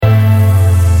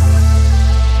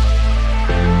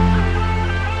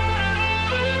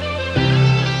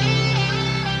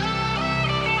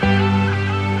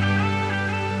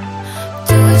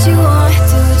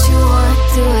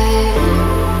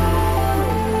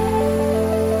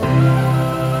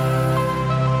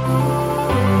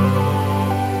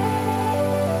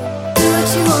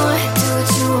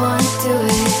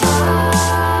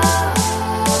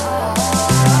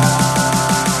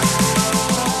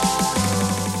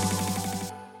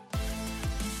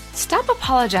Stop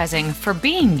apologizing for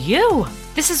being you.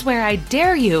 This is where I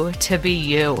dare you to be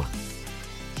you.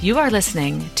 You are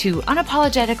listening to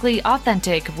Unapologetically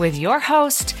Authentic with your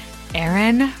host,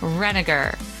 Erin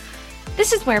Reniger.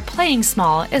 This is where playing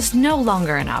small is no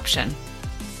longer an option.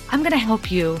 I'm going to help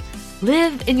you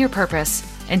live in your purpose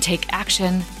and take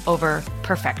action over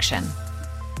perfection.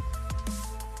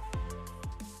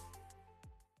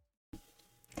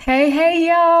 Hey,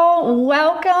 y'all.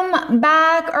 Welcome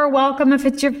back, or welcome if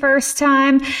it's your first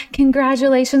time.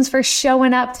 Congratulations for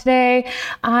showing up today.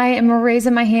 I am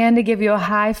raising my hand to give you a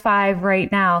high five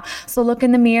right now. So look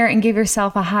in the mirror and give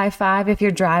yourself a high five if you're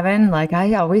driving. Like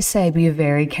I always say, be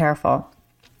very careful.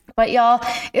 But y'all,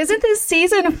 isn't this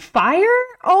season fire?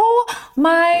 Oh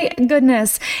my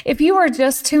goodness. If you are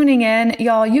just tuning in,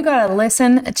 y'all, you got to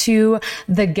listen to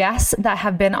the guests that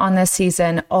have been on this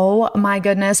season. Oh my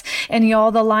goodness. And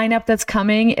y'all, the lineup that's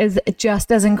coming is just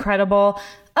as incredible.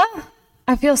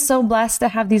 I feel so blessed to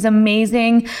have these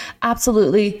amazing,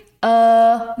 absolutely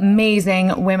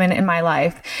amazing women in my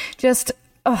life. Just,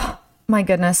 oh my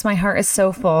goodness, my heart is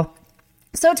so full.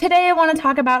 So today I want to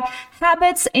talk about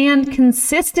habits and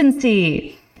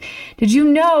consistency. Did you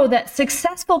know that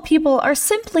successful people are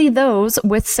simply those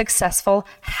with successful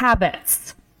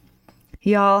habits?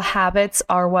 Y'all, habits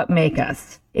are what make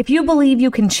us. If you believe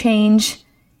you can change,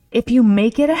 if you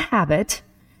make it a habit,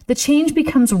 the change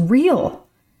becomes real.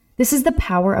 This is the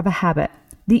power of a habit.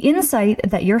 The insight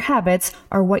that your habits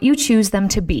are what you choose them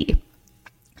to be.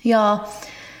 Y'all,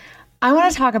 I want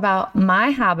to talk about my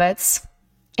habits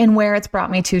and where it's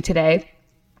brought me to today,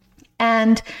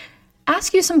 and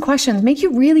ask you some questions, make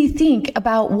you really think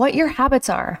about what your habits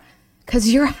are,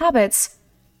 because your habits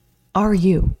are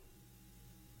you,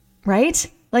 right?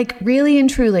 Like really and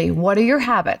truly, what are your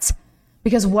habits?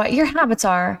 Because what your habits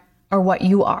are what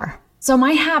you are. So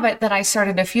my habit that I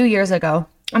started a few years ago,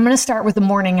 I'm going to start with the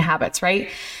morning habits, right?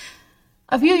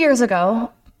 A few years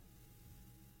ago,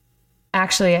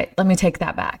 actually, let me take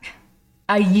that back.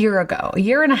 A year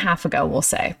and a half ago, we'll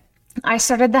say, I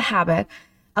started the habit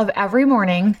of every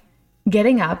morning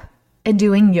getting up and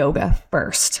doing yoga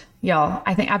first. Y'all,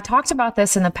 I think I've talked about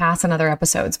this in the past in other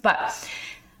episodes, but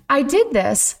I did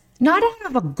this not out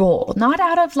of a goal, not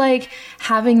out of like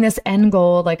having this end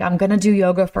goal, like I'm going to do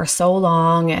yoga for so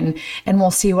long and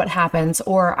we'll see what happens,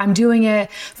 or I'm doing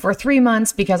it for 3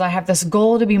 months because I have this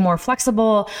goal to be more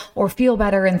flexible or feel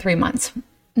better in 3 months.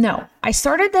 No, I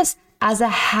started this as a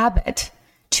habit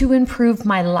to improve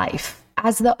my life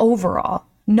as the overall,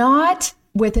 not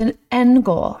with an end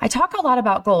goal. I talk a lot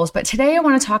about goals, but today I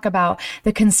want to talk about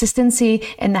the consistency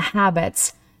and the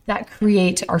habits that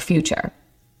create our future.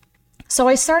 So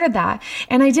I started that,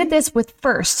 and I did this with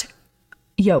first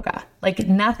yoga, like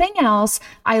nothing else.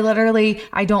 I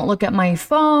don't look at my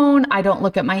phone. I don't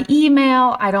look at my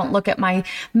email. I don't look at my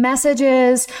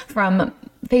messages from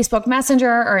Facebook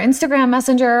Messenger or Instagram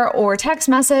Messenger or text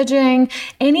messaging,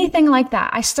 anything like that.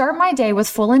 I start my day with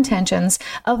full intentions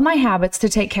of my habits to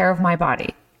take care of my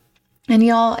body. And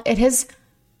y'all, it has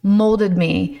molded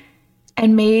me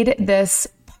and made this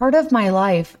part of my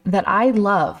life that I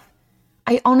love.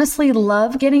 I honestly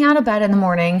love getting out of bed in the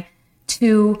morning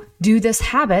to do this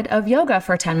habit of yoga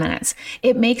for 10 minutes.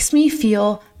 It makes me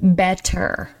feel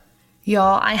better.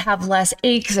 Y'all, I have less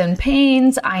aches and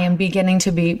pains. I am beginning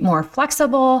to be more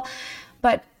flexible,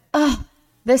 but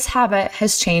this habit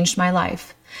has changed my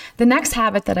life. The next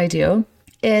habit that I do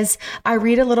is I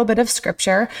read a little bit of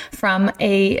scripture from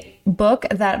a book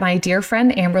that my dear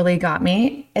friend Amberly got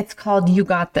me. It's called You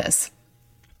Got This.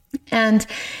 And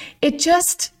it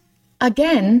just,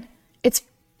 again, it's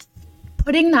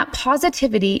putting that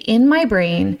positivity in my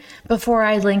brain before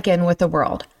I link in with the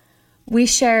world. We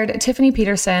shared Tiffany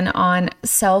Peterson on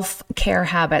self-care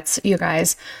habits, you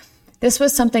guys. This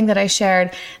was something that I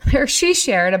shared, or she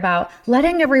shared, about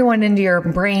letting everyone into your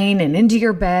brain and into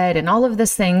your bed and all of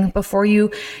this thing before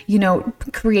you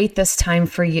create this time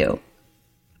for you.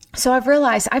 So I've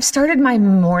realized I've started my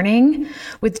morning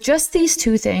with just these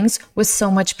two things with so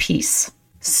much peace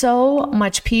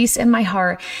in my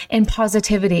heart and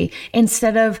positivity,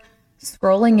 instead of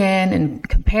scrolling in and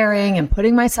comparing and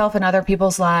putting myself in other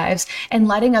people's lives and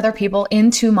letting other people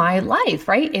into my life,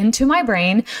 right? Into my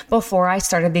brain before I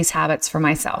started these habits for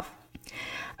myself.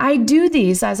 I do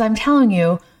these, as I'm telling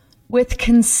you, with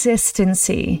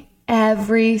consistency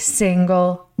every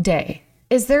single day.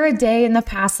 Is there a day in the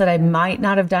past that I might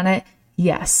not have done it?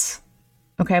 Yes.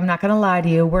 Okay, I'm not going to lie to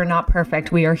you. We're not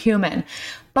perfect. We are human.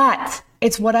 But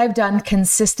it's what I've done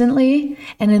consistently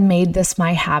and it made this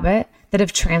my habit that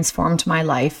have transformed my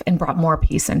life and brought more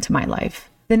peace into my life.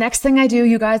 The next thing I do,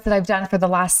 you guys, that I've done for the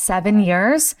last 7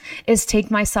 years is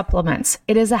take my supplements.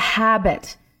 It is a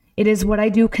habit. It is what I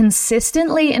do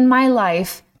consistently in my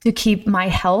life to keep my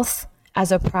health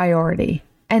as a priority.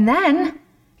 And then,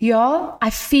 y'all,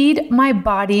 I feed my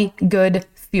body good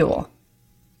fuel.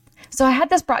 So I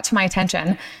had this brought to my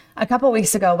attention a couple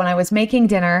weeks ago when I was making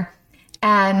dinner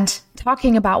and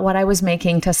talking about what I was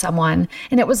making to someone.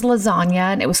 And it was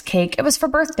lasagna and it was cake. It was for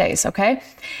birthdays, okay?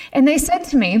 And they said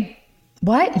to me,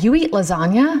 "What? You eat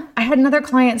lasagna?" I had another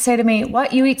client say to me,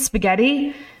 "What? You eat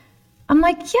spaghetti?" I'm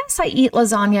like, "Yes, I eat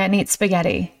lasagna and eat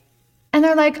spaghetti." And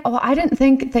they're like, "Oh, I didn't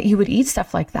think that you would eat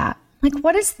stuff like that." I'm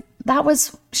like, that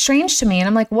was strange to me. And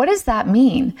I'm like, what does that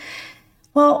mean?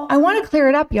 Well, I want to clear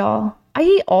it up, y'all. I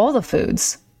eat all the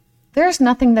foods. There's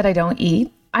nothing that I don't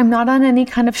eat. I'm not on any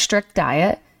kind of strict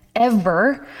diet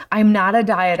ever. I'm not a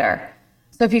dieter.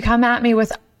 So if you come at me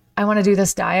with, "I want to do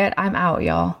this diet," I'm out,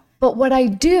 y'all. But what I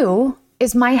do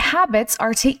is my habits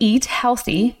are to eat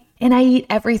healthy, and I eat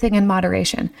everything in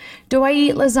moderation. Do I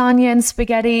eat lasagna and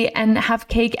spaghetti and have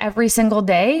cake every single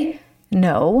day?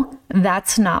 No,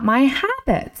 that's not my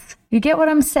habits. You get what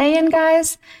I'm saying,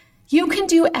 guys? You can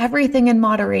do everything in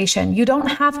moderation. You don't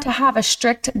have to have a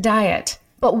strict diet.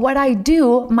 But what I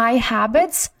do, my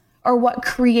habits are what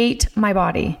create my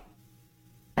body.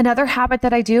 Another habit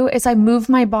that I do is I move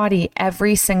my body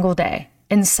every single day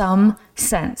in some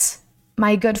sense.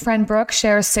 My good friend Brooke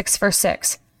shares 6 for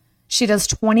 6. She does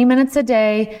 20 minutes a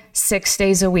day, 6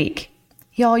 days a week.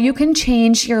 Y'all, you can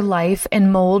change your life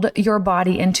and mold your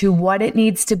body into what it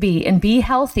needs to be and be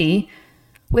healthy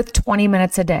with 20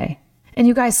 minutes a day. And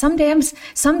you guys, some days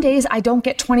I don't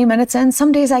get 20 minutes in.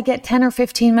 Some days I get 10 or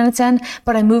 15 minutes in,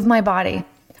 but I move my body.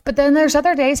 But then there's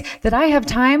other days that I have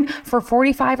time for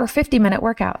 45 or 50-minute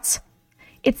workouts.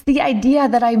 It's the idea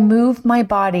that I move my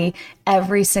body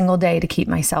every single day to keep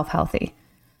myself healthy.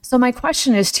 So my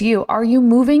question is to you, are you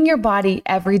moving your body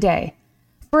every day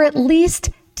for at least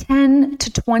 10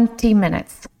 to 20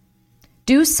 minutes?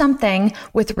 Do something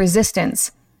with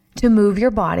resistance to move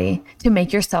your body to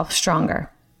make yourself stronger.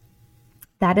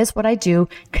 That is what I do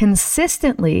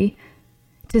consistently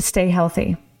to stay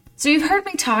healthy. So you've heard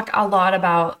me talk a lot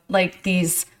about like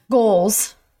these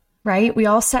goals, right? We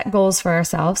all set goals for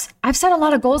ourselves. I've set a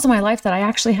lot of goals in my life that I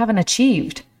actually haven't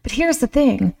achieved. But here's the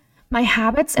thing. My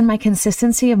habits and my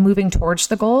consistency of moving towards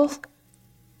the goal,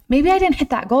 maybe I didn't hit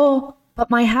that goal,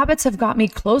 but my habits have got me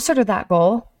closer to that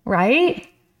goal, right?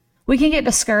 We can get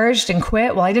discouraged and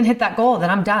quit. Well, I didn't hit that goal, then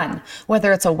I'm done.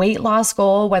 Whether it's a weight loss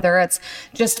goal, whether it's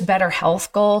just better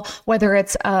health goal, whether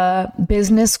it's a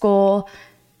business goal.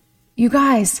 You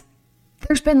guys,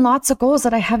 there's been lots of goals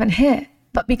that I haven't hit,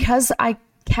 but because I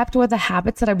kept with the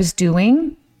habits that I was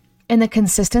doing and the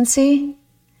consistency,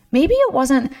 maybe it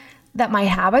wasn't that my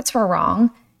habits were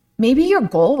wrong. Maybe your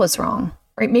goal was wrong,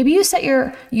 right? Maybe you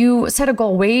set a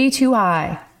goal way too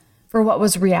high for what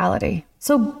was reality.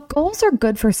 So goals are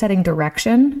good for setting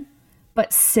direction,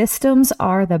 but systems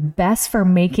are the best for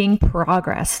making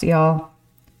progress, y'all.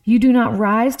 You do not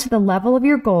rise to the level of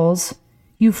your goals.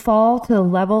 You fall to the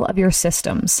level of your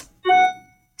systems.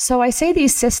 So I say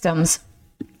these systems,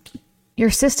 your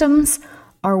systems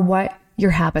are what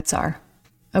your habits are.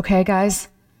 Okay, guys?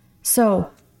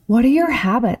 So what are your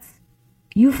habits?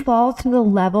 You fall to the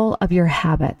level of your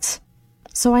habits.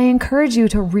 So I encourage you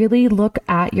to really look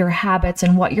at your habits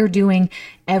and what you're doing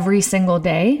every single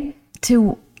day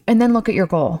and then look at your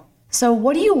goal. So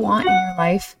what do you want in your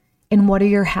life and what are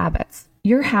your habits?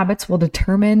 Your habits will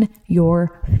determine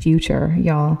your future,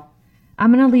 y'all.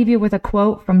 I'm going to leave you with a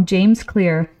quote from James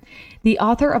Clear, the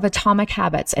author of Atomic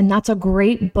Habits. And that's a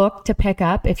great book to pick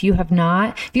up if you have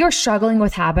not. If you're struggling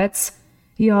with habits,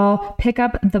 y'all, pick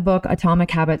up the book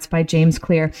Atomic Habits by James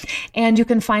Clear. And you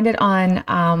can find it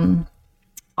on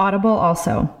Audible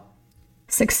also.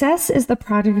 Success is the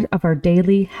product of our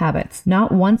daily habits,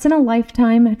 not once in a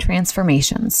lifetime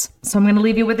transformations. So I'm going to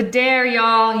leave you with a dare,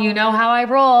 y'all. You know how I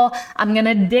roll. I'm going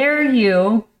to dare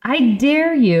you. I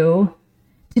dare you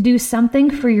to do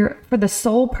something for the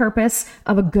sole purpose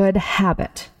of a good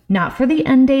habit, not for the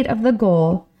end date of the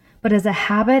goal, but as a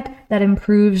habit that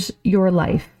improves your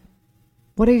life.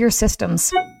 What are your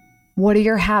systems? What are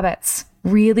your habits?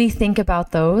 Really think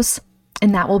about those.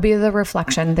 And that will be the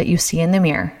reflection that you see in the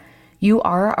mirror. You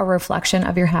are a reflection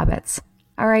of your habits.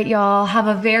 All right, y'all. Have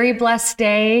a very blessed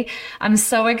day. I'm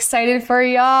so excited for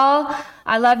y'all.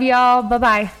 I love y'all.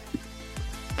 Bye-bye.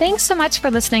 Thanks so much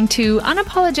for listening to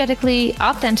Unapologetically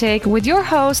Authentic with your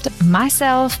host,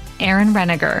 myself, Erin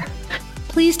Reniger.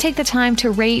 Please take the time to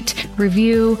rate,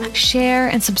 review, share,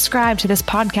 and subscribe to this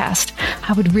podcast.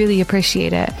 I would really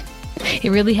appreciate it. It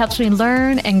really helps me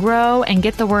learn and grow and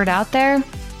get the word out there.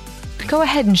 Go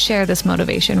ahead and share this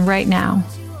motivation right now.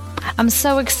 I'm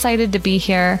so excited to be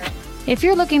here. If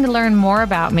you're looking to learn more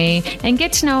about me and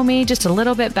get to know me just a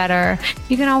little bit better,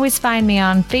 you can always find me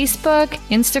on Facebook,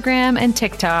 Instagram, and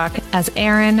TikTok as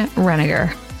Erin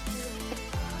Reniger.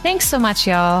 Thanks so much,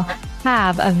 y'all.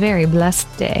 Have a very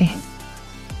blessed day.